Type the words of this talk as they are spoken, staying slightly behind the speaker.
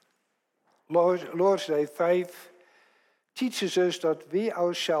Lord's Day 5 teaches us that we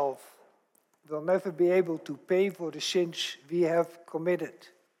ourselves will never be able to pay for the sins we have committed.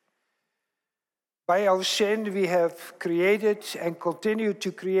 By our sin, we have created and continue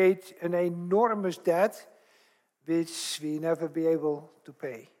to create an enormous debt which we never be able to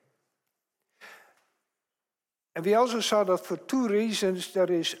pay. And we also saw that for two reasons,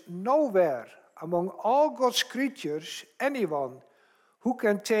 there is nowhere among all God's creatures anyone who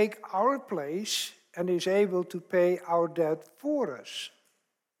can take our place and is able to pay our debt for us.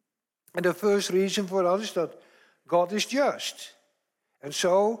 And the first reason for that is that God is just. And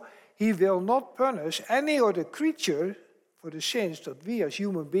so he will not punish any other creature for the sins that we as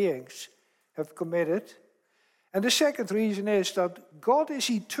human beings have committed. And the second reason is that God is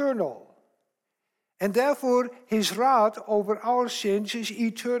eternal. And therefore his wrath over our sins is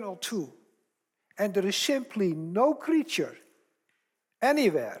eternal too. And there is simply no creature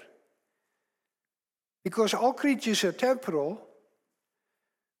anywhere, because all creatures are temporal,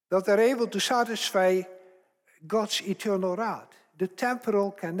 that are able to satisfy God's eternal wrath. The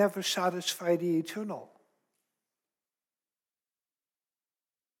temporal can never satisfy the eternal.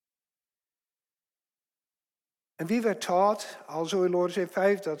 And we were taught, also in Lord's Day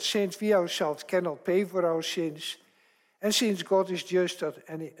 5, that since we ourselves cannot pay for our sins, and since God is just,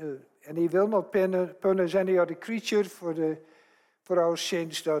 and he will not punish any other creature for our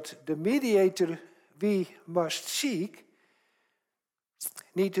sins, that the mediator we must seek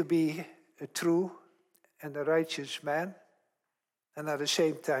need to be a true and a righteous man, and at the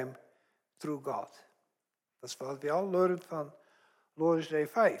same time, through God. That's what we all learned from Lord's Day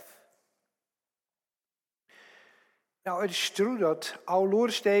 5. Now, it's true that our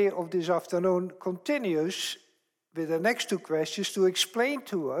Lord's Day of this afternoon continues with the next two questions to explain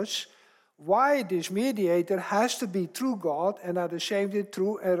to us why this mediator has to be true God and at the same time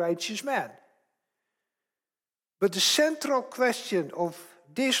true and righteous man. But the central question of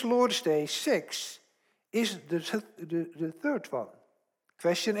this Lord's Day 6 is the third one.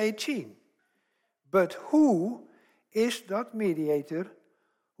 Question 18. But who is that mediator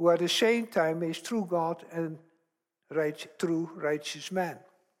who at the same time is true God and true righteous man?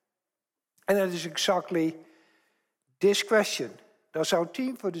 And that is exactly this question. That's our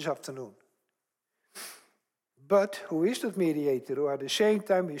theme for this afternoon. But who is that mediator who at the same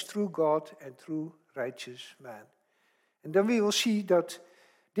time is true God and true righteous man? And then we will see that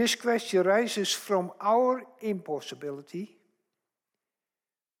this question rises from our impossibility,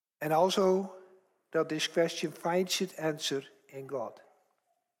 and also that this question finds its answer in God.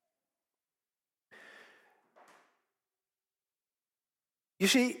 You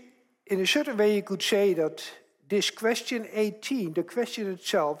see, in a certain way you could say that this question 18, the question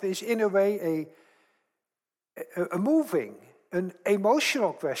itself, is in a way a moving, an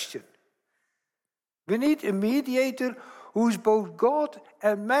emotional question. We need a mediator who's both God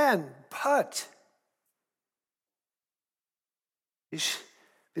and man, but with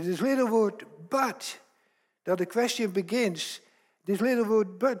this little word but, that the question begins, this little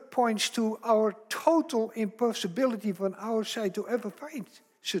word but points to our total impossibility from our side to ever find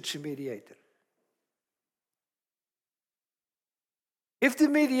such a mediator. If the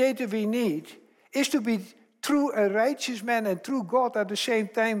mediator we need is to be true and righteous man and true God at the same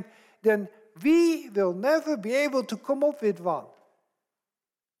time, then we will never be able to come up with one.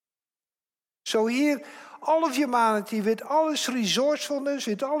 So here, all of humanity, with all its resourcefulness,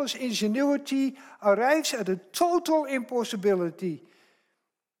 with all its ingenuity, arrives at a total impossibility.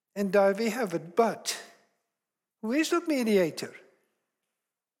 And there we have it. But who is that mediator?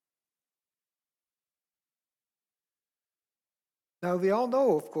 Now we all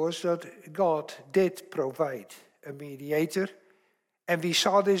know, of course, that God did provide a mediator. And we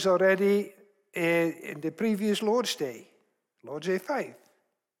saw this already in the previous Lord's Day, Lord's Day 5.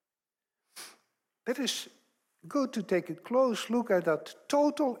 But it's good to take a close look at that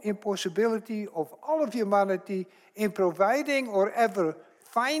total impossibility of all of humanity in providing or ever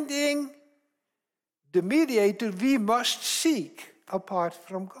finding the mediator we must seek apart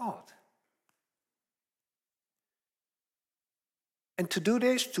from God. And to do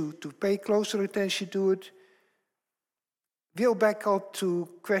this, to pay closer attention to it, we'll back up to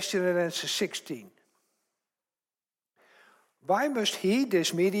question and answer 16. Why must he,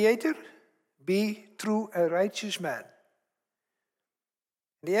 this mediator, be true and righteous man?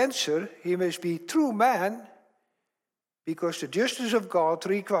 The answer, he must be true man because the justice of God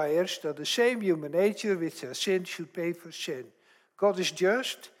requires that the same human nature which has sinned should pay for sin. God is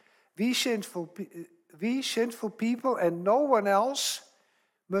just, we sinful people and no one else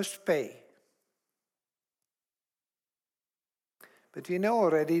must pay. But we know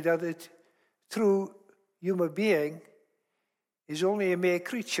already that true human being is only a mere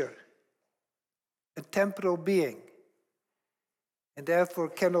creature, a temporal being, and therefore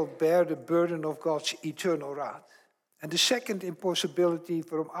cannot bear the burden of God's eternal wrath. And the second impossibility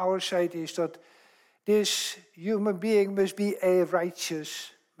from our side is that this human being must be a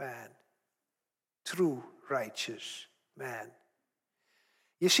righteous man, true righteous man.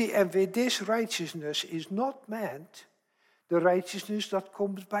 You see, and with this righteousness is not meant the righteousness that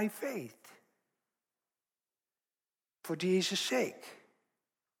comes by faith, for Jesus' sake.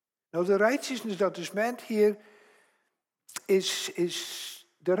 Now, the righteousness that is meant here is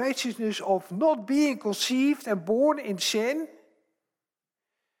the righteousness of not being conceived and born in sin.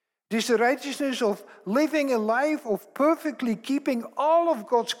 It is the righteousness of living a life of perfectly keeping all of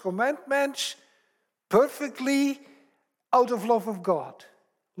God's commandments perfectly out of love of God,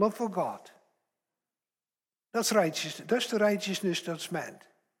 love for God. That's righteousness. That's the righteousness that's meant.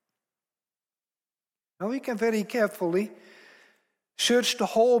 Now we can very carefully search the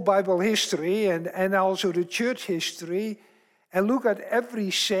whole Bible history and also the church history and look at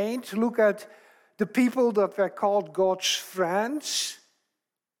every saint, look at the people that were called God's friends.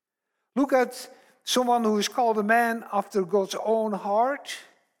 Look at someone who is called a man after God's own heart.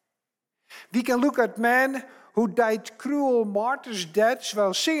 We can look at men who died cruel martyrs' deaths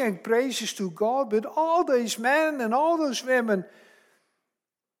while singing praises to God, but all these men and all those women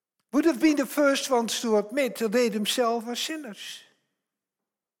would have been the first ones to admit that they themselves are sinners,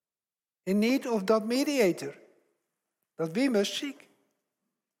 in need of that mediator that we must seek.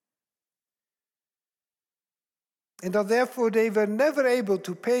 And that therefore they were never able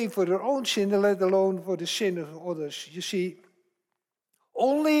to pay for their own sin, let alone for the sin of others. You see,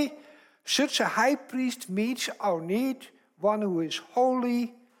 only such a high priest meets our need, one who is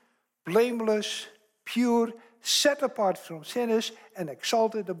holy, blameless, pure, set apart from sinners, and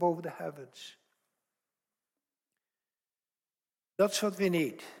exalted above the heavens. That's what we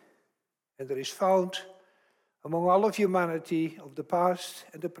need. And there is found among all of humanity of the past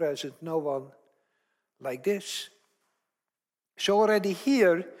and the present no one like this. So already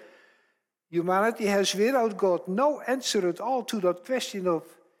here, humanity has without God no answer at all to that question of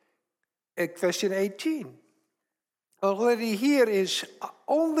question 18. Already here is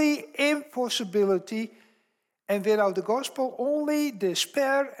only impossibility, and without the gospel only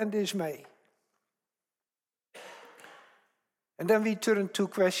despair and dismay. And then we turn to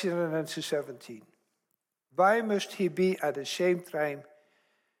question and answer 17. Why must he be at the same time?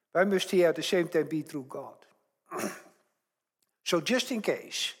 Why must he at the same time be through God? So just in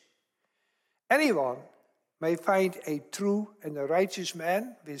case anyone may find a true and a righteous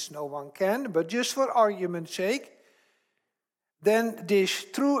man, which no one can, but just for argument's sake, then this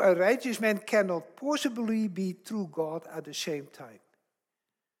true and righteous man cannot possibly be true God at the same time.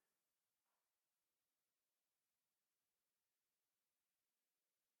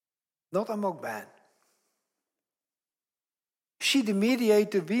 Not among man. See, the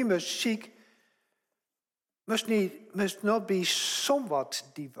mediator we must seek must not be somewhat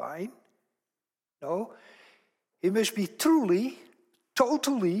divine. No, he must be truly,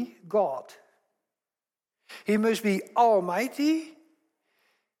 totally God. He must be almighty,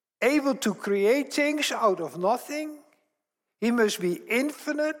 able to create things out of nothing. He must be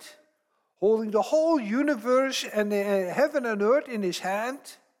infinite, holding the whole universe and heaven and earth in his hand.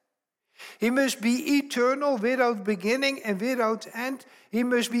 He must be eternal, without beginning and without end. He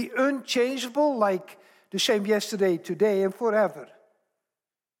must be unchangeable, like the same yesterday, today, and forever.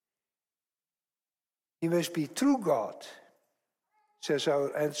 He must be true God, says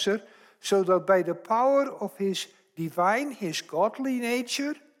our answer, so that by the power of his divine, his godly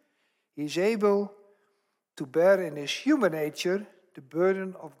nature, he is able to bear in his human nature the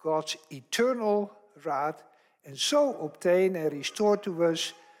burden of God's eternal wrath, and so obtain and restore to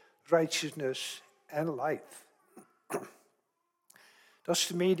us righteousness and life. That's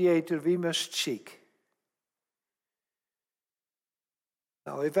the mediator we must seek.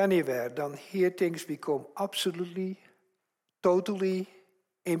 Now, if anywhere, then here things become absolutely, totally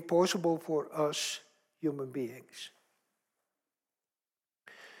impossible for us human beings.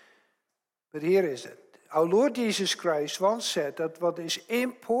 But here is it. Our Lord Jesus Christ once said that what is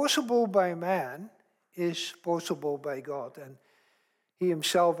impossible by man is possible by God. And he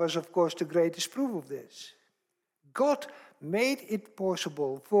himself was, of course, the greatest proof of this. God made it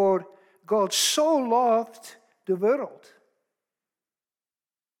possible, for God so loved the world.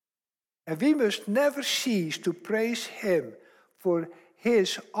 And we must never cease to praise him for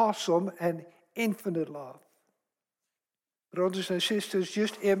his awesome and infinite love. Brothers and sisters,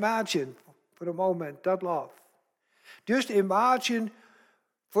 just imagine for a moment that love. Just imagine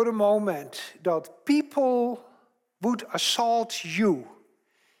for a moment that people would assault you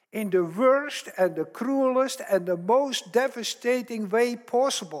in the worst and the cruelest and the most devastating way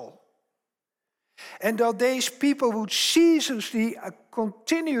possible. And that these people would ceaselessly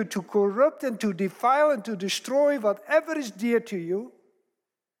continue to corrupt and to defile and to destroy whatever is dear to you.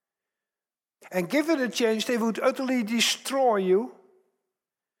 And given a chance, they would utterly destroy you.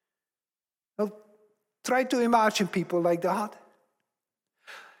 Well, try to imagine people like that.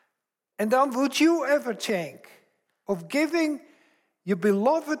 And then would you ever think of giving your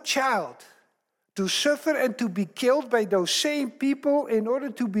beloved child to suffer and to be killed by those same people in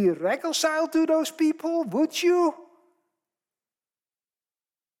order to be reconciled to those people? Would you?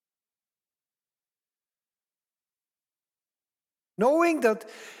 Knowing that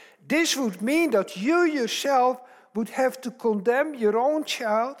this would mean that you yourself would have to condemn your own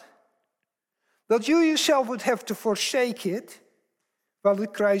child, that you yourself would have to forsake it while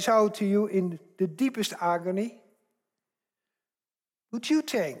it cries out to you in the deepest agony. Would you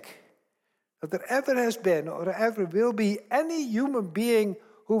think that there ever has been or ever will be any human being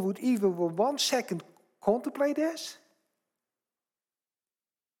who would even for 1 second contemplate this?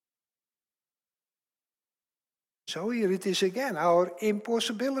 So here it is again, our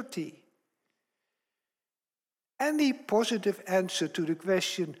impossibility. Any positive answer to the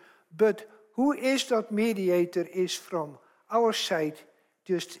question, but who is that mediator, is from our side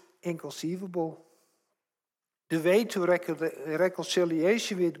just inconceivable. The way to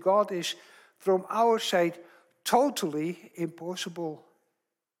reconciliation with God is from our side totally impossible.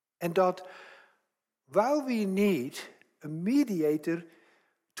 And that while we need a mediator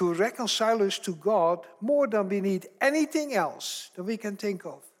to reconcile us to God more than we need anything else that we can think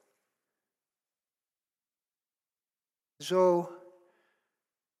of. So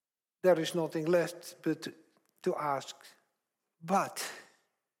there is nothing left but to ask, but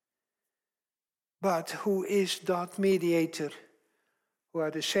who is that mediator who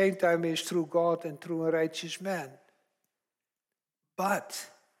at the same time is through God and through a righteous man?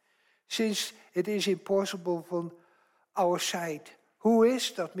 But since it is impossible from our side, who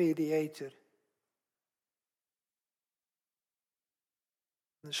is that mediator?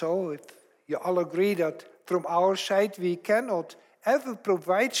 And so if you all agree that from our side we cannot ever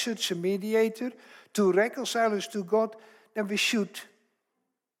provide such a mediator to reconcile us to God, then we should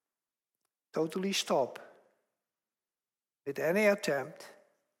totally stop with any attempt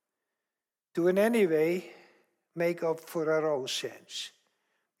to in any way make up for our own sins.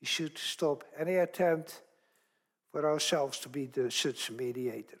 We should stop any attempt for ourselves to be such a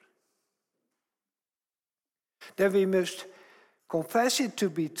mediator. Then we must confess it to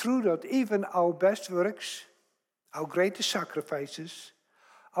be true that even our best works, our greatest sacrifices,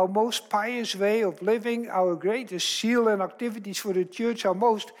 our most pious way of living, our greatest zeal and activities for the church, our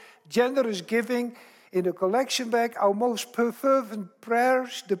most generous giving in the collection bag, our most fervent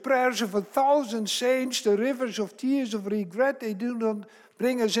prayers, the prayers of 1,000 saints, the rivers of tears of regret, they do not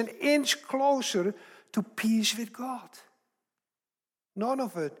bring us an inch closer to peace with God. None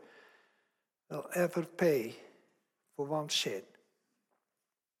of it will ever pay for one sin.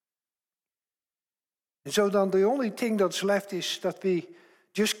 And so then the only thing that's left is that we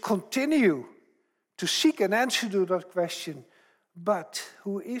just continue to seek an answer to that question. But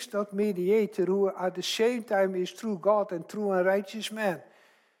who is that mediator who at the same time is through God and through a righteous man?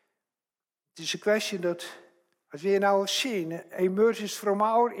 It is a question that, as we now have seen, emerges from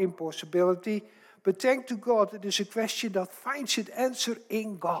our impossibility. But thanks to God, it is a question that finds its answer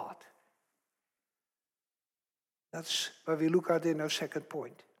in God. That's what we look at in our second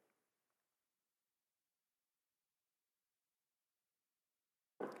point.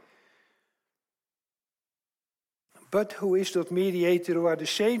 But who is that mediator who at the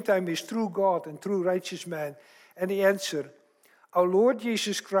same time is through God and through righteous man? And the answer, our Lord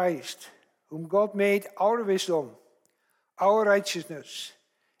Jesus Christ, whom God made our wisdom, our righteousness,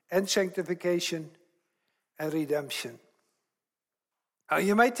 and sanctification and redemption. Now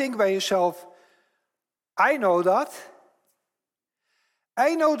you might think by yourself, I know that.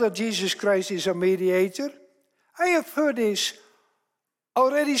 I know that Jesus Christ is a mediator. I have heard this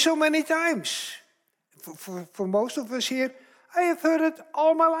already so many times. For most of us here, I have heard it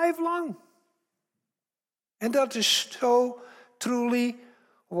all my life long. And that is so truly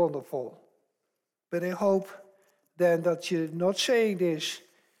wonderful. But I hope then that you're not saying this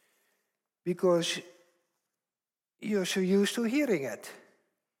because you're so used to hearing it.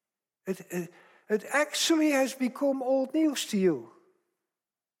 It actually has become old news to you.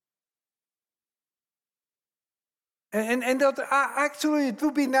 And that actually it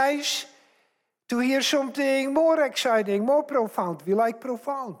would be nice to hear something more exciting, more profound. We like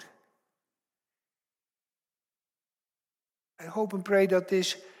profound. I hope and pray that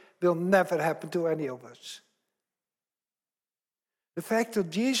this will never happen to any of us. The fact that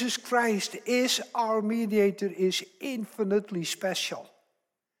Jesus Christ is our mediator is infinitely special.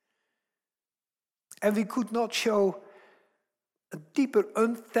 And we could not show a deeper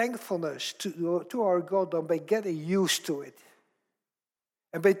unthankfulness to our God than by getting used to it.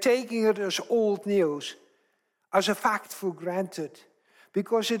 And by taking it as old news, as a fact for granted.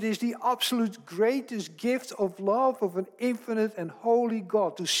 Because it is the absolute greatest gift of love of an infinite and holy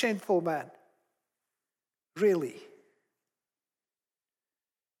God to sinful man. Really.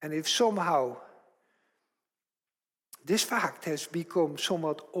 And if somehow this fact has become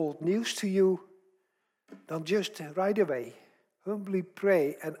somewhat old news to you, then just right away, humbly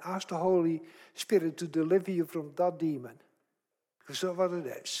pray and ask the Holy Spirit to deliver you from that demon. Because that's what it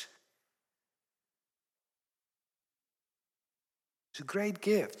is. It's a great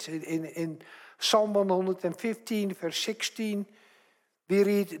gift. In Psalm 115, verse 16, we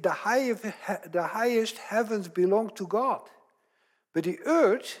read, the highest heavens belong to God, but the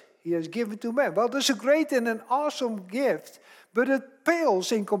earth he has given to man. Well, that's a great and an awesome gift, but it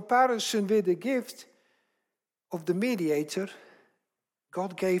pales in comparison with the gift of the mediator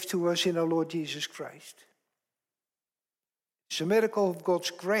God gave to us in our Lord Jesus Christ. It's a miracle of God's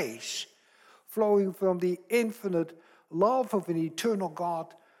grace flowing from the infinite love of an eternal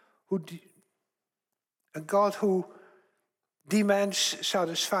God, a God who demands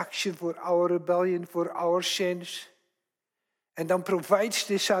satisfaction for our rebellion, for our sins, and then provides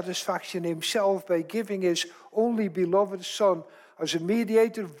this satisfaction himself by giving his only beloved Son as a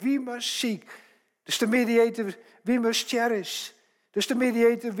mediator we must seek. Dus the mediator we must cherish. Dus the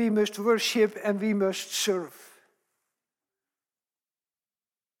mediator we must worship and we must serve.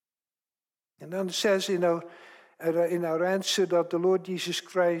 And then it says in our answer that the Lord Jesus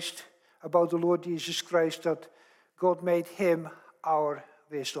Christ, about the Lord Jesus Christ, that God made him our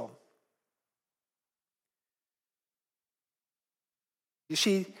wisdom. You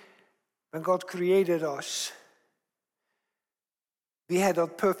see, when God created us, we had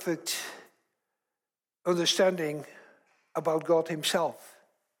that perfect understanding about God himself.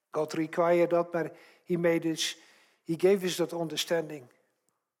 God required that, but he gave us that understanding.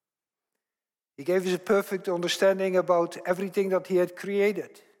 He gave us a perfect understanding about everything that he had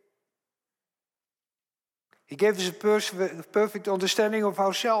created. He gave us a perfect understanding of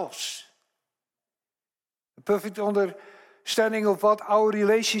ourselves. A perfect understanding of what our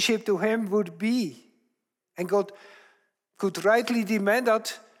relationship to him would be. And God could rightly demand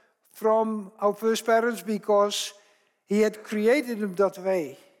that from our first parents because he had created them that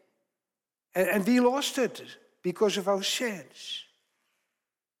way. And we lost it because of our sins.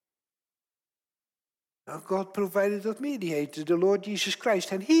 Now God provided that mediator, the Lord Jesus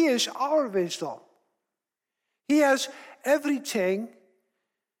Christ, and he is our wisdom. He has everything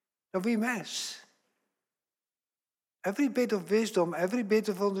that we miss. Every bit of wisdom, every bit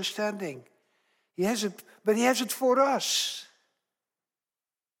of understanding. He has it, but he has it for us.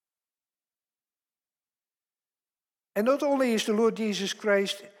 And not only is the Lord Jesus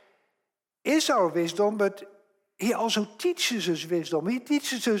Christ is our wisdom, but he also teaches us wisdom. He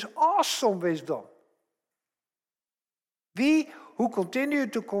teaches us awesome wisdom. We who continue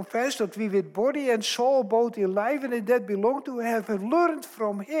to confess that we with body and soul, both alive and in death, belong to him, have learned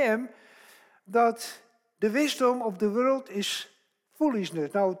from him that the wisdom of the world is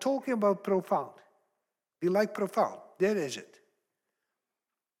foolishness. Now, talking about profound. We like profound. There is it.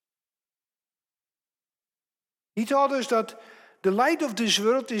 He taught us that the light of this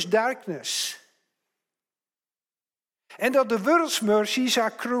world is darkness. And that the world's mercies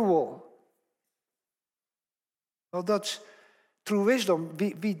are cruel. Well, that's true wisdom.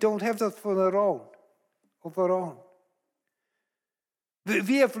 We don't have that of our own.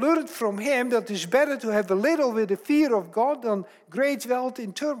 We have learned from him that it's better to have a little with the fear of God than great wealth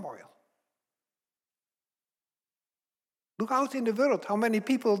in turmoil. Look out in the world, how many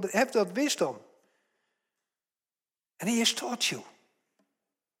people have that wisdom. And he has taught you.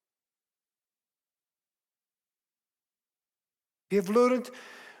 We have learned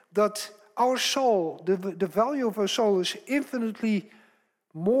that our soul, the value of our soul is infinitely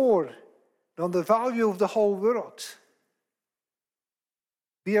more than the value of the whole world.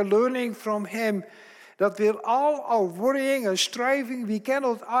 We are learning from him that with all our worrying and striving, we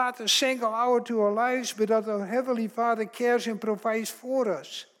cannot add a single hour to our lives, but that our Heavenly Father cares and provides for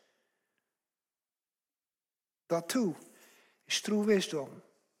us. That too is true wisdom.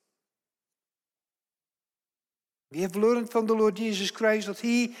 We have learned from the Lord Jesus Christ that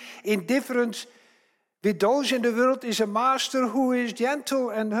he, in different With those in the world is a master who is gentle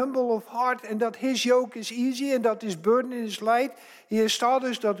and humble of heart, and that his yoke is easy and that his burden is light. He has taught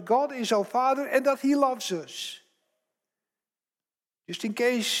us that God is our Father and that he loves us. Just in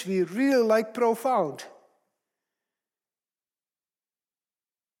case we really like profound.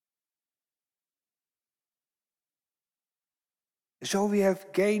 So we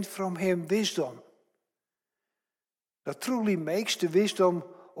have gained from him wisdom that truly makes the wisdom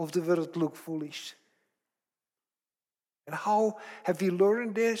of the world look foolish. And how have we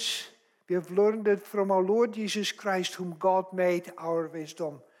learned this? We have learned it from our Lord Jesus Christ, whom God made our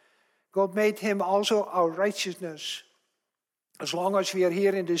wisdom. God made him also our righteousness. As long as we are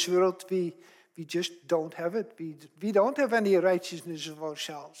here in this world, we just don't have it. We don't have any righteousness of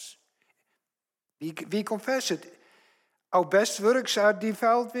ourselves. We confess it. Our best works are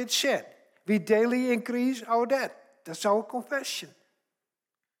defiled with sin. We daily increase our debt. That's our confession.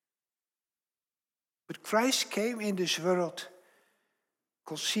 But Christ came in this world,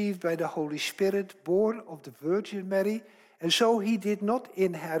 conceived by the Holy Spirit, born of the Virgin Mary, and so he did not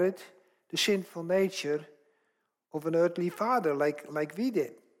inherit the sinful nature of an earthly father like we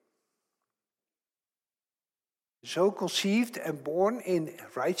did. So conceived and born in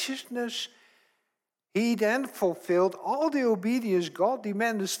righteousness, he then fulfilled all the obedience God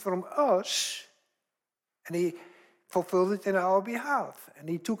demanded from us, and he fulfilled it in our behalf, and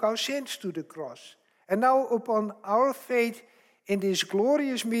he took our sins to the cross. And now upon our faith in this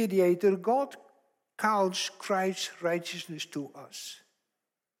glorious mediator, God counts Christ's righteousness to us.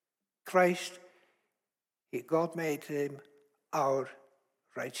 Christ, God made him our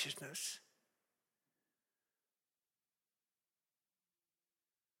righteousness.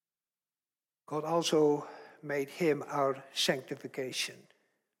 God also made him our sanctification.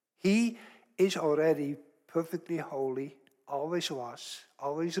 He is already perfectly holy, always was,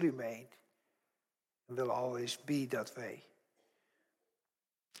 always remained, and will always be that way.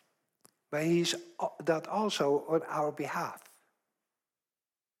 But he is that also on our behalf.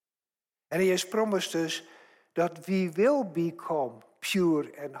 And he has promised us that we will become pure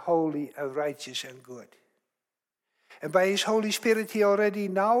and holy and righteous and good. And by his Holy Spirit, he already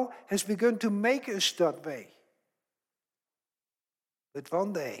now has begun to make us that way. But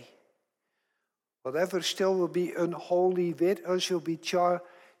one day, whatever still will be unholy with us will be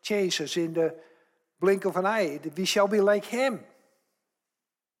changed us in the blink of an eye. We shall be like him.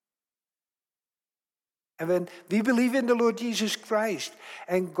 And when we believe in the Lord Jesus Christ,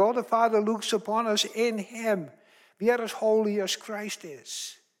 and God the Father looks upon us in him, we are as holy as Christ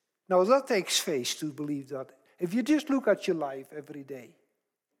is. Now that takes faith to believe that. If you just look at your life every day,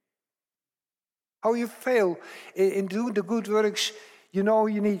 how you fail in doing the good works you know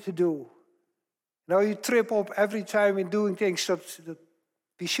you need to do. Now you trip up every time in doing things that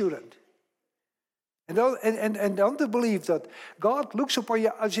we shouldn't. And don't to believe that God looks upon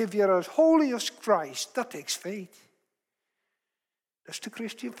you as if you're as holy as Christ. That takes faith. That's the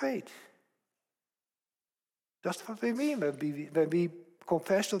Christian faith. That's what we mean when we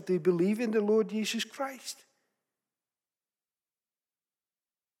confess that we believe in the Lord Jesus Christ.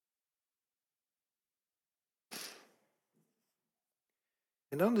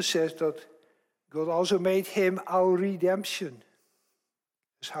 And then it says that God also made him our redemption.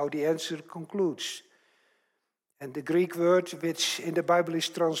 That's how the answer concludes. And the Greek word, which in the Bible is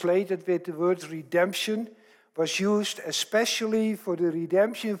translated with the word redemption, was used especially for the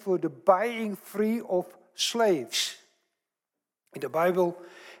redemption, for the buying free of slaves. In the Bible,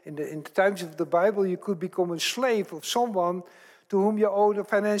 in the times of the Bible, you could become a slave of someone to whom you owed a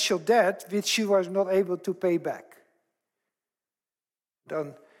financial debt which you was not able to pay back.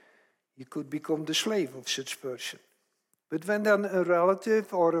 Then you could become the slave of such person. But when then a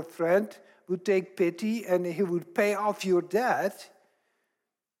relative or a friend would take pity and he would pay off your debt,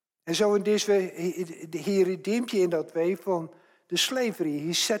 and so in this way he redeemed you in that way from the slavery.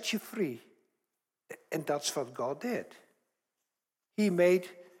 He set you free. And that's what God did. He made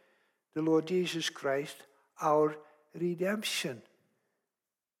the Lord Jesus Christ our redemption.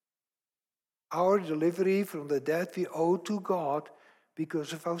 Our delivery from the debt we owe to God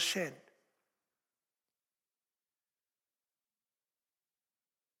because of our sin.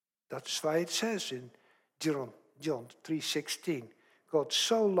 That's why it says in John 3:16, God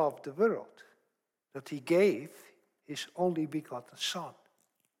so loved the world that he gave his only begotten Son.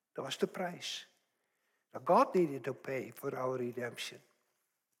 That was the price. Now God needed to pay for our redemption.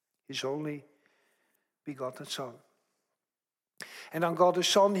 His only begotten Son. And on God the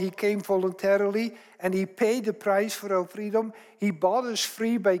Son, he came voluntarily and he paid the price for our freedom. He bought us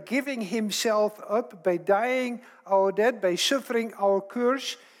free by giving himself up, by dying our debt, by suffering our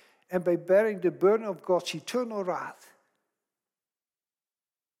curse. and by bearing the burden of God's eternal wrath.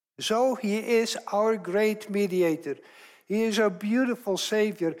 So he is our great mediator. He is our beautiful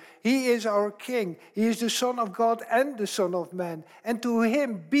Savior. He is our King. He is the Son of God and the Son of Man. And to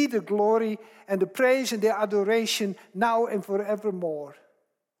him be the glory and the praise and the adoration now and forevermore.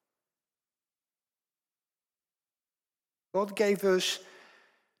 God gave us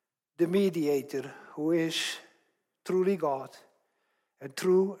the mediator who is truly God and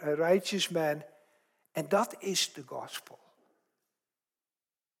true and righteous man. And that is the gospel.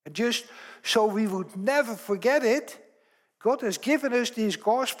 And just so we would never forget it, God has given us this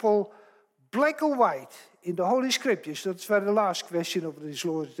gospel black and white in the Holy Scriptures. That's where the last question of this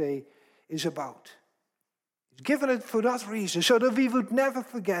Lord's Day is about. He's given it for that reason, so that we would never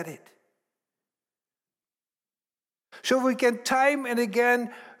forget it. So we can time and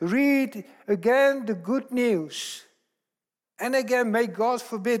again read again the good news. And again, may God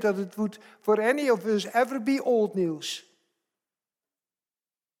forbid that it would for any of us ever be old news.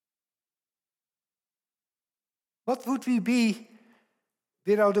 What would we be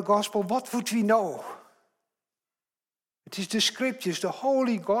without the gospel? What would we know? It is the scriptures, the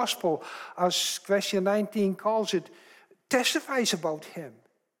holy gospel, as question 19 calls it, testifies about him.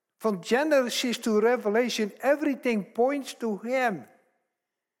 From Genesis to Revelation, everything points to him.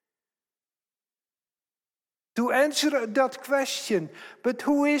 To answer that question, but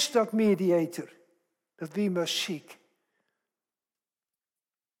who is that mediator that we must seek?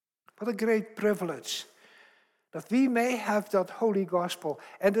 What a great privilege that we may have that holy gospel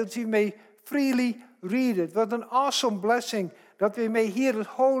and that we may freely read it. What an awesome blessing that we may hear the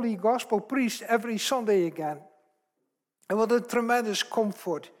holy gospel preached every Sunday again. And what a tremendous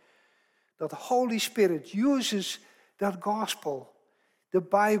comfort that the Holy Spirit uses that gospel, the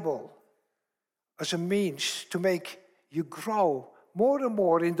Bible, as a means to make you grow more and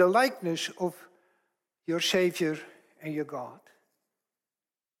more in the likeness of your Savior and your God.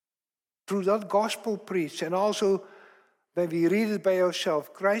 Through that gospel preached, and also when we read it by ourselves,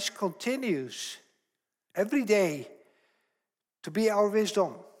 Christ continues every day to be our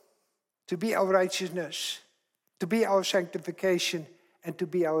wisdom, to be our righteousness, to be our sanctification, and to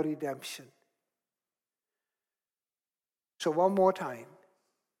be our redemption. So one more time.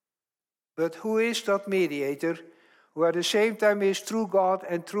 But who is that mediator who at the same time is true God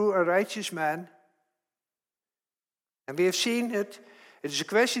and true and righteous man? And we have seen it. It is a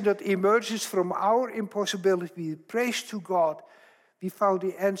question that emerges from our impossibility. We praise to God. We found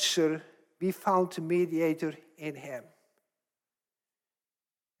the answer. We found the mediator in him.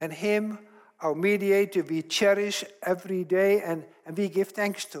 And him, our mediator, we cherish every day and we give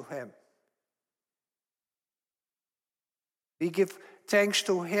thanks to him. We give thanks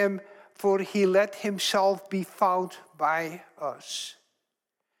to him for he let himself be found by us.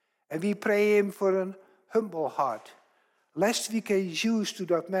 And we pray him for an humble heart, lest we get used to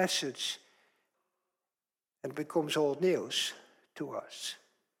that message and it becomes old news to us.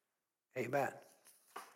 Amen.